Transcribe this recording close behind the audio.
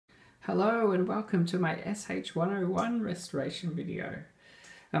Hello and welcome to my SH-101 restoration video.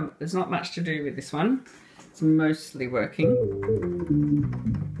 There's not much to do with this one. It's mostly working,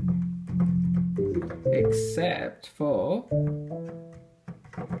 except for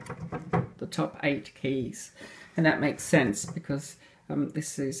the top 8 keys. And that makes sense because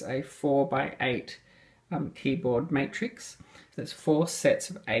this is a 4x8 keyboard matrix. There's 4 sets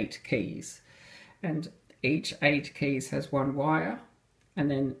of 8 keys, and each 8 keys has one wire,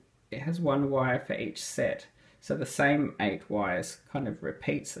 and then it has one wire for each set. So the same 8 wires kind of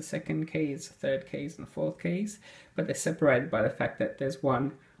repeats the second keys, third keys and fourth keys, but they're separated by the fact that there's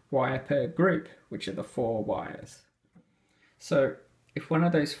one wire per group, which are the 4 wires. So if one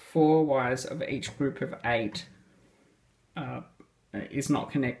of those 4 wires of each group of 8 is not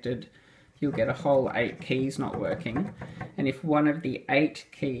connected, you'll get a whole 8 keys not working. And if one of the 8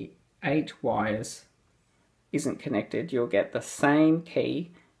 wires isn't connected, you'll get the same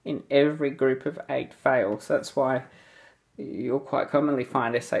key in every group of 8 fail. So that's why you'll quite commonly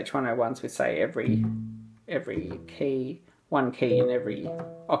find SH-101s with, say, every key, one key in every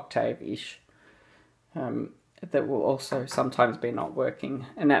octave-ish, that will also sometimes be not working,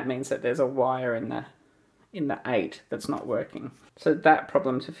 and that means that there's a wire in the 8 that's not working. So that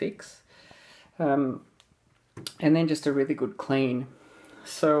problem to fix, and then just a really good clean.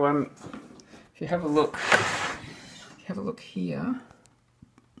 So if you have a look, here.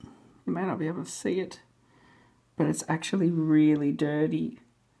 You may not be able to see it, but it's actually really dirty.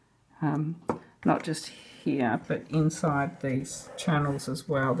 Not just here, but inside these channels as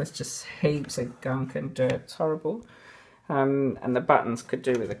well. There's just heaps of gunk and dirt. It's horrible. And the buttons could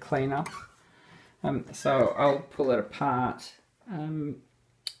do with a clean up. So I'll pull it apart and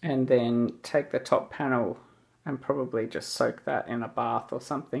then take the top panel and probably just soak that in a bath or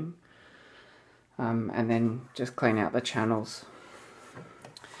something. And then just clean out the channels.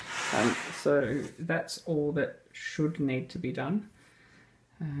 So that's all that should need to be done.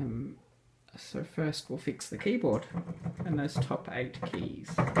 So first we'll fix the keyboard and those top 8 keys.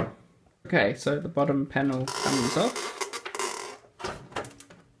 Okay, so the bottom panel comes off.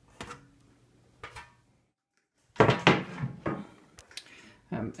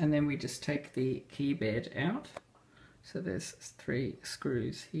 And then we just take the key bed out. So there's 3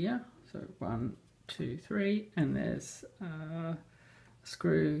 screws here. So 1, 2, 3, and there's a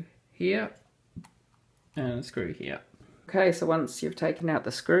screw here and a screw here. Okay, so once you've taken out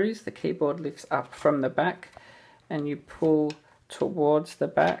the screws, the keyboard lifts up from the back and you pull towards the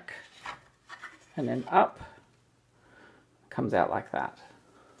back and then up, comes out like that.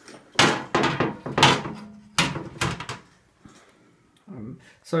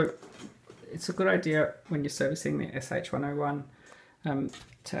 So it's a good idea when you're servicing the SH-101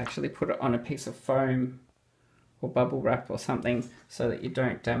 to actually put it on a piece of foam or bubble wrap or something so that you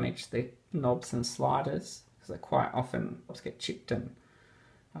don't damage the knobs and sliders, because they quite often get chipped and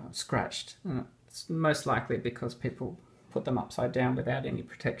scratched, and it's most likely because people put them upside down without any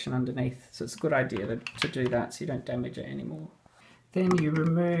protection underneath. So it's a good idea to do that so you don't damage it anymore. Then you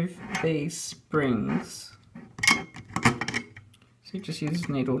remove these springs. So you just use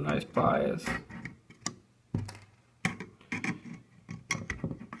needle nose pliers.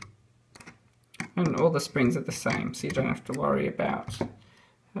 And all the springs are the same, so you don't have to worry about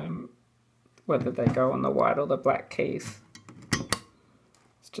whether they go on the white or the black keys.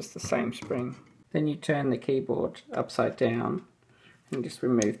 It's just the same spring. Then you turn the keyboard upside down and just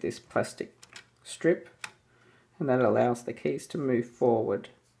remove this plastic strip, and that allows the keys to move forward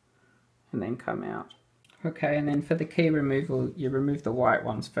and then come out. Okay, and then for the key removal, you remove the white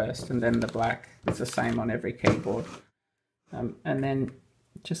ones first and then the black. It's the same on every keyboard. And then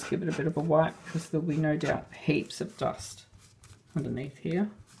just give it a bit of a wipe, because there'll be no doubt heaps of dust underneath here.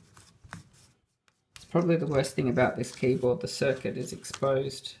 It's probably the worst thing about this keyboard. The circuit is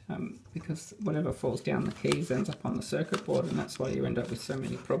exposed because whatever falls down the keys ends up on the circuit board, and that's why you end up with so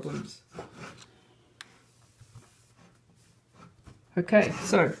many problems. Okay,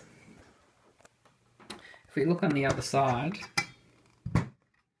 so if we look on the other side,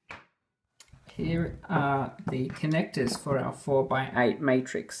 here are the connectors for our 4x8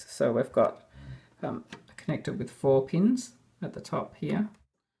 matrix. So we've got a connector with 4 pins at the top here,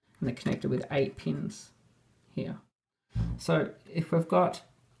 and the connector with 8 pins here. So if we've got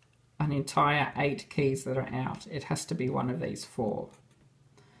an entire 8 keys that are out, it has to be one of these 4.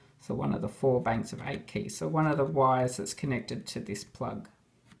 So one of the 4 banks of 8 keys. So one of the wires that's connected to this plug.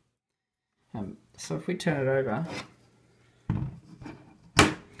 So if we turn it over,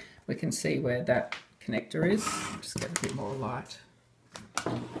 we can see where that connector is. Just get a bit more light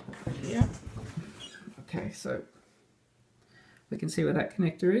here. Okay, so we can see where that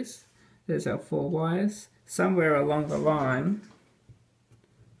connector is. There's our 4 wires. Somewhere along the line,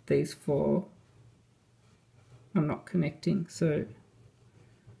 these 4 are not connecting, so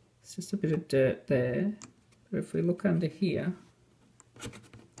it's just a bit of dirt there. But if we look under here,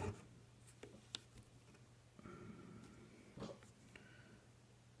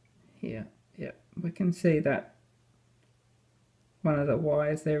 we can see that one of the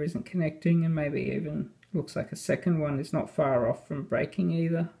wires there isn't connecting, and maybe even looks like a second one is not far off from breaking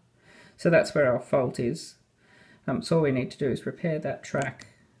either. So that's where our fault is. So all we need to do is repair that track,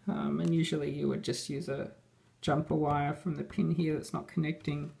 and usually you would just use a jumper wire from the pin here that's not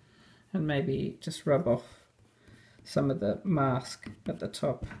connecting, and maybe just rub off some of the mask at the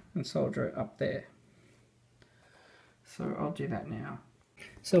top and solder it up there. So I'll do that now.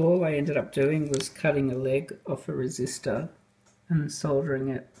 So all I ended up doing was cutting a leg off a resistor and soldering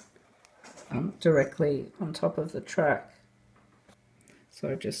it directly on top of the track. So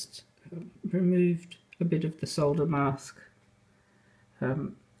I just removed a bit of the solder mask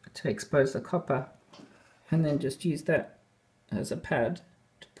to expose the copper, and then just used that as a pad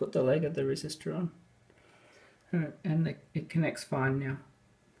to put the leg of the resistor on. And it connects fine now.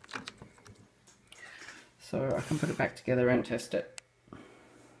 So I can put it back together and test it.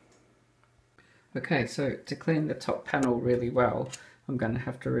 Okay, so to clean the top panel really well, I'm going to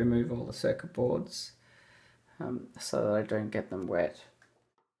have to remove all the circuit boards so that I don't get them wet.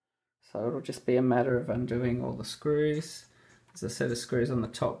 So it'll just be a matter of undoing all the screws. There's a set of screws on the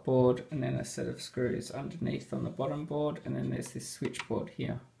top board, and then a set of screws underneath on the bottom board, and then there's this switchboard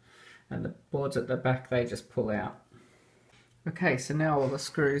here. And the boards at the back, they just pull out. Okay, so now all the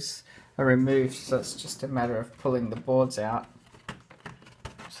screws are removed, so it's just a matter of pulling the boards out.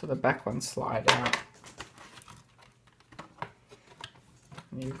 So the back ones slide out.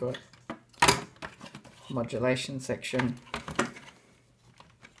 And you've got modulation section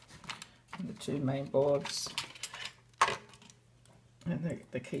and the 2 main boards and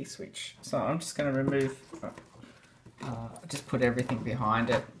the key switch. So I'm just going to remove, just put everything behind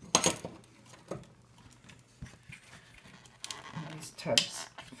it. And these tabs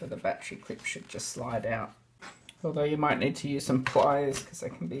for the battery clip should just slide out. Although you might need to use some pliers because they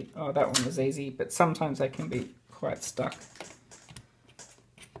can be, oh, that one was easy, but sometimes they can be quite stuck.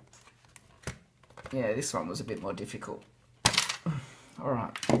 Yeah, this one was a bit more difficult.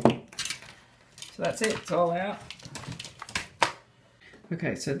 Alright, so that's it, it's all out.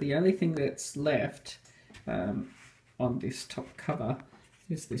 Okay, so the only thing that's left on this top cover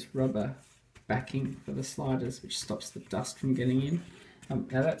is this rubber backing for the sliders, which stops the dust from getting in.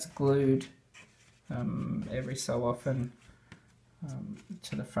 Now that's glued every so often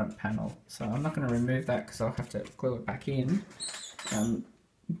to the front panel, so I'm not going to remove that because I'll have to glue it back in,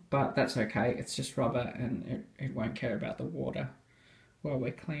 but that's okay, it's just rubber and it won't care about the water while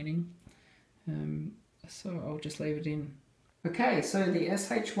we're cleaning, so I'll just leave it in. Okay, so the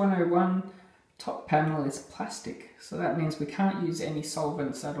SH-101 top panel is plastic, so that means we can't use any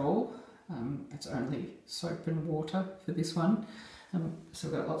solvents at all. It's only soap and water for this one. So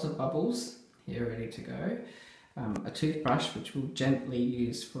we've got lots of bubbles here ready to go. A toothbrush which we'll gently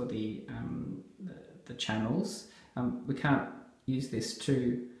use for the channels. We can't use this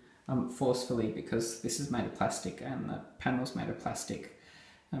too forcefully because this is made of plastic and the panel's made of plastic.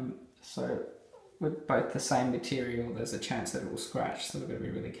 So with both the same material, there's a chance that it will scratch, so we've got to be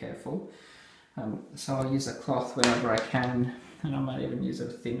really careful. So I'll use a cloth whenever I can, and I might even use a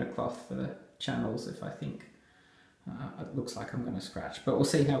thinner cloth for the channels if I think it looks like I'm going to scratch, but we'll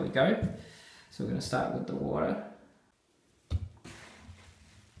see how we go. So we're going to start with the water.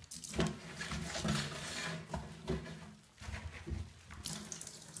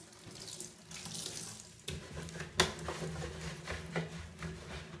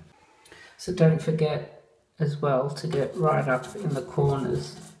 So don't forget as well to get right up in the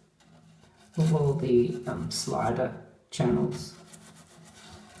corners of all the slider channels.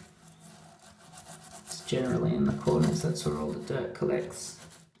 It's generally in the corners, that's where all the dirt collects.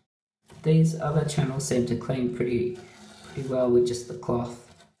 These other channels seem to clean pretty well with just the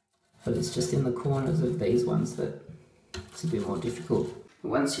cloth, but it's just in the corners of these ones that it's a bit more difficult.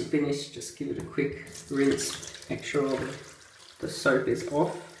 Once you finish, just give it a quick rinse, make sure all the soap is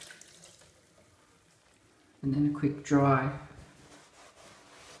off, and then a quick dry.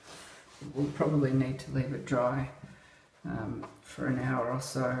 We'll probably need to leave it dry for an hour or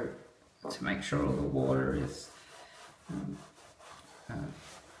so to make sure all the water is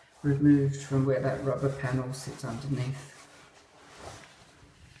removed from where that rubber panel sits underneath.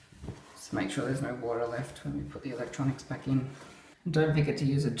 Just make sure there's no water left when we put the electronics back in. And don't forget to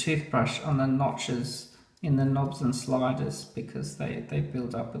use a toothbrush on the notches in the knobs and sliders because they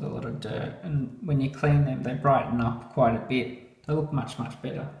build up with a lot of dirt, and when you clean them they brighten up quite a bit. They look much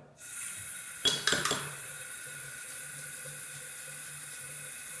better.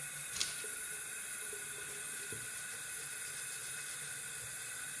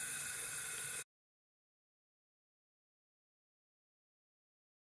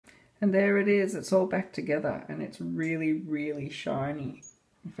 And there it is, it's all back together and it's really shiny.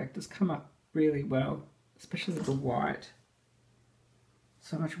 In fact, it's come up really well, especially the white.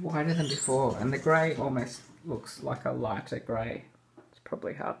 So much whiter than before, and the grey almost looks like a lighter grey. It's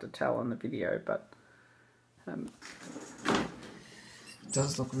probably hard to tell on the video, but it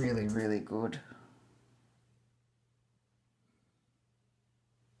does look really good.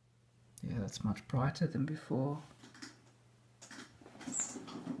 Yeah, that's much brighter than before.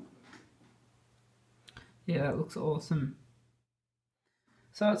 Yeah, that looks awesome.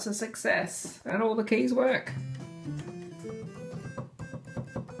 So it's a success, and all the keys work.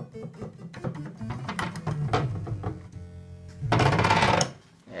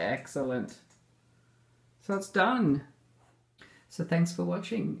 Excellent. So it's done. So thanks for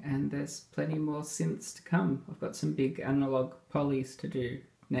watching, and there's plenty more synths to come. I've got some big analog polys to do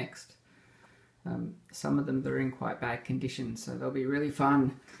next. Some of them are in quite bad condition, so they'll be really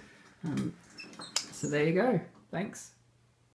fun. So there you go. Thanks.